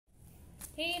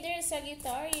Hey there,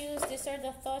 Sagittarius. These are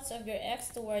the thoughts of your ex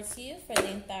towards you for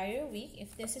the entire week.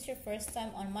 If this is your first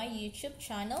time on my YouTube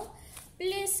channel,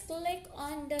 please click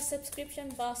on the subscription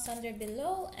box under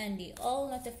below and the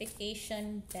all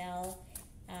notification bell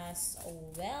as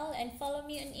well. And follow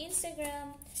me on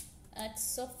Instagram at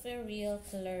Sopheriel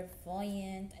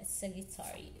Clairvoyant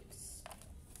Sagittarius.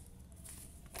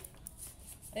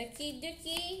 Okie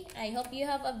dokie. I hope you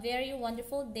have a very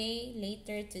wonderful day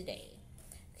later today.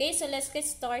 Okay, so let's get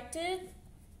started.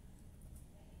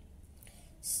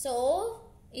 So,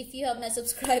 if you have not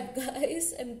subscribed,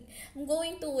 guys, I'm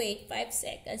going to wait 5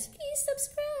 seconds. Please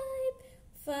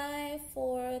subscribe. 5,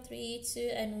 4, 3, 2,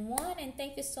 and 1. And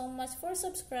thank you so much for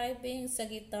subscribing,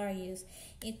 Sagittarius.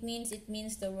 It means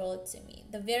the world to me.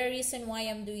 The very reason why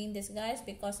I'm doing this, guys,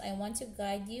 because I want to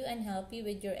guide you and help you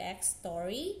with your ex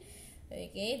story.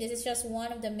 Okay, this is just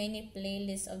one of the many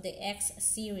playlists of the X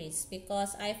series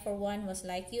because I for one was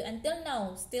like you until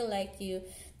now, still like you,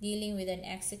 dealing with an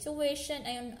X situation.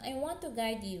 I want to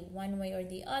guide you one way or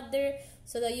the other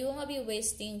so that you won't be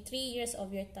wasting 3 years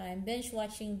of your time binge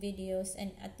watching videos,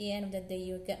 and at the end of the day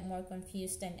you get more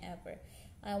confused than ever.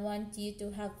 I want you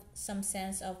to have some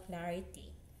sense of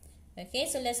clarity. Okay,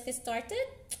 so let's get started.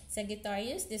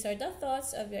 Sagittarius, these are the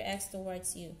thoughts of your ex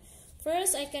towards you.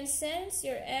 First, I can sense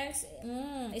your ex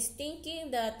is thinking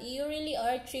that you really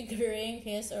are triggering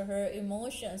his or her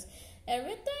emotions.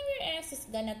 Every time your ex is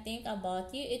gonna think about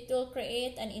you, it will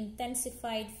create an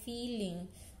intensified feeling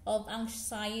of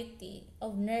anxiety,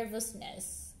 of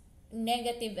nervousness,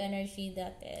 negative energy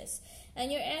that is.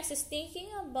 And your ex is thinking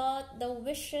about the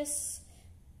wishes,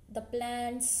 the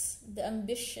plans, the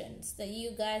ambitions that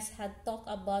you guys had talked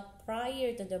about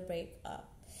prior to the breakup.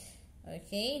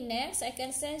 Okay, next, I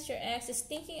can sense your ex is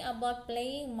thinking about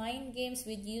playing mind games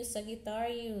with you,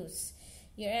 Sagittarius.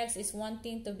 Your ex is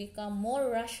wanting to become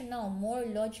more rational, more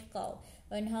logical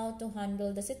on how to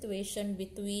handle the situation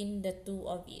between the two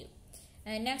of you.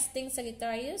 And next thing,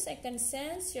 Sagittarius, I can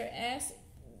sense your ex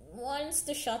wants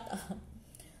to shut up.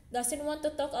 Doesn't want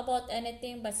to talk about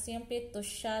anything but simply to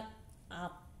shut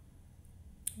up.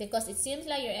 Because it seems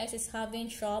like your ex is having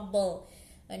trouble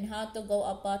and how to go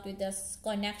about with the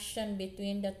connection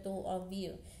between the two of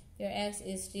you. Your ex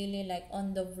is really like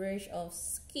on the verge of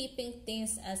keeping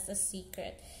things as a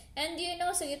secret. And you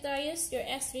know, Sagittarius, your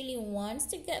ex really wants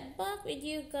to get back with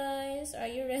you guys. Are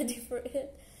you ready for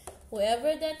it?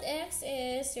 Whoever that ex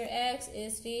is, your ex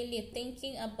is really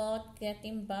thinking about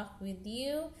getting back with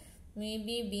you.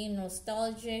 Maybe being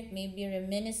nostalgic, maybe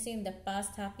reminiscing the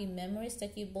past happy memories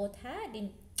that you both had.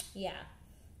 Yeah,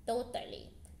 totally.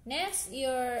 Next,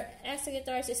 your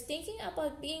ex-Sagittarius is thinking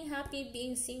about being happy,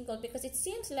 being single, because it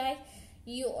seems like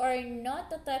you are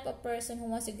not the type of person who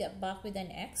wants to get back with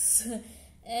an ex.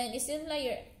 And it seems like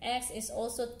your ex is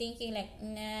also thinking like,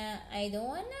 nah, I don't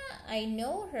wanna, I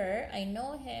know her, I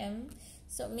know him,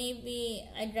 so maybe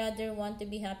I'd rather want to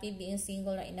be happy being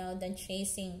single right now than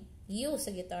chasing you,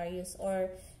 Sagittarius,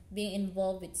 or being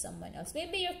involved with someone else.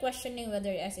 Maybe you're questioning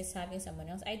whether your ex is having someone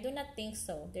else. I do not think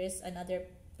so. There's another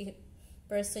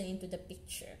person into the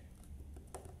picture.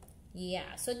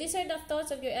 Yeah, so these are the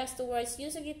thoughts of your ex towards you,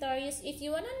 Sagittarius. If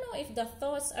you want to know if the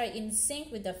thoughts are in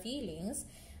sync with the feelings,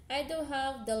 I do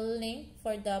have the link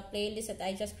for the playlist that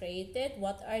I just created.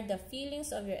 What are the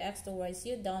feelings of your ex towards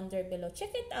you, down there below.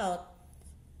 Check it out.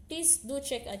 Please do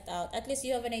check it out. At least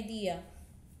you have an idea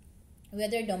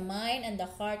whether the mind and the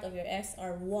heart of your ex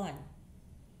are one.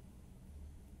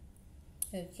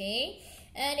 Okay,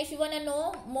 and if you want to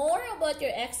know more about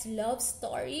your ex love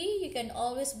story, you can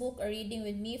always book a reading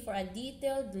with me for a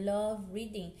detailed love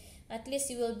reading. At least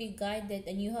you will be guided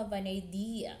and you have an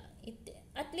idea.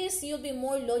 At least you'll be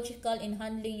more logical in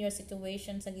handling your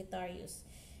situation, Sagittarius.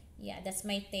 Yeah, that's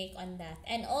my take on that.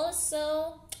 And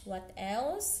also, what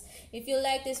else? If you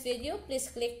like this video, please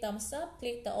click thumbs up,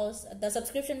 click the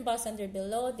subscription box under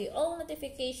below, the all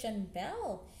notification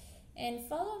bell. And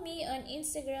follow me on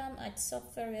Instagram at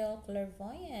Sopheriel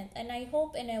Clairvoyant. And I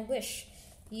hope and I wish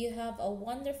you have a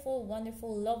wonderful,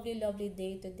 wonderful, lovely, lovely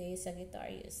day today,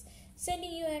 Sagittarius.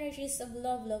 Sending you energies of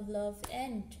love, love, love,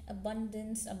 and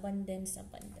abundance, abundance,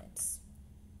 abundance.